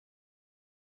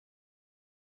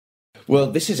Well,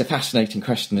 this is a fascinating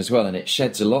question as well, and it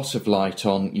sheds a lot of light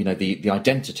on, the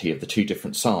identity of the two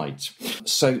different sides.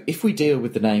 So if we deal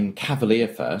with the name Cavalier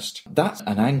first, that's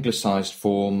an anglicised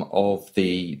form of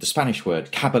the Spanish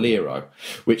word caballero,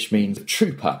 which means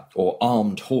trooper or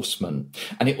armed horseman.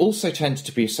 And it also tends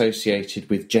to be associated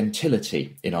with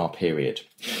gentility in our period.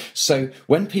 So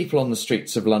when people on the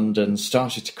streets of London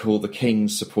started to call the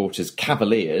King's supporters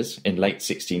Cavaliers in late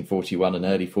 1641 and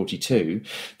early 42,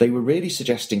 they were really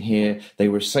suggesting here they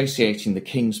were associating the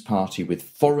King's party with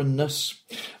foreignness,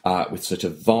 with sort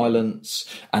of violence,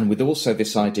 and with also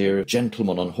this idea of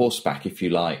gentlemen on horseback, if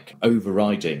you like,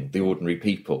 overriding the ordinary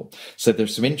people. So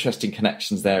there's some interesting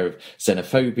connections there of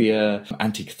xenophobia,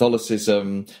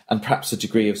 anti-Catholicism, and perhaps a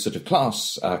degree of sort of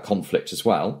class conflict as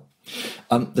well.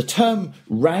 The term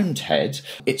Roundhead,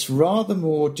 it's rather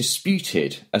more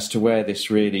disputed as to where this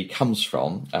really comes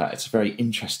from. It's a very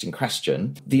interesting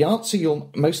question. The answer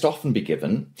you'll most often be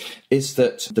given is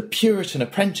that the Puritan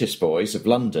apprentice boys of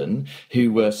London,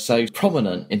 who were so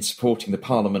prominent in supporting the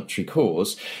parliamentary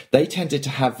cause, they tended to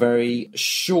have very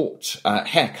short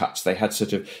haircuts. They had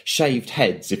sort of shaved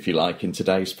heads, if you like, in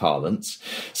today's parlance.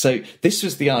 So this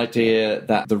was the idea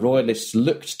that the royalists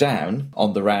looked down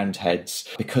on the Roundheads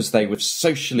because they were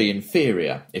socially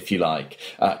inferior, if you like,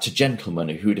 to gentlemen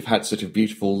who would have had sort of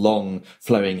beautiful, long,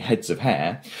 flowing heads of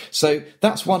hair. So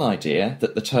that's one idea,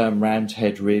 that the term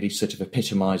Roundhead really sort of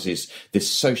epitomises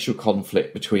this social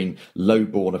conflict between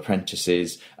low-born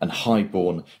apprentices and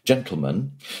high-born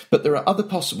gentlemen. But there are other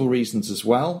possible reasons as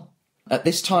well. At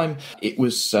this time, it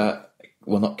was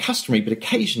not customary, but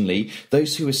occasionally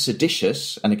those who were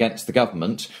seditious and against the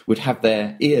government would have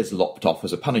their ears lopped off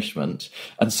as a punishment.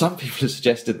 And some people have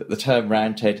suggested that the term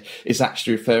Roundhead is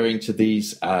actually referring to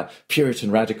these Puritan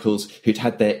radicals who'd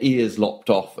had their ears lopped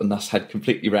off and thus had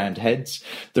completely round heads.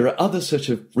 There are other sort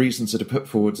of reasons that are put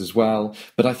forward as well,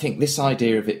 but I think this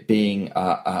idea of it being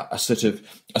a sort of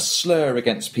a slur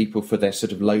against people for their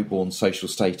sort of low-born social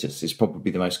status is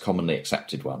probably the most commonly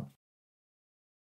accepted one.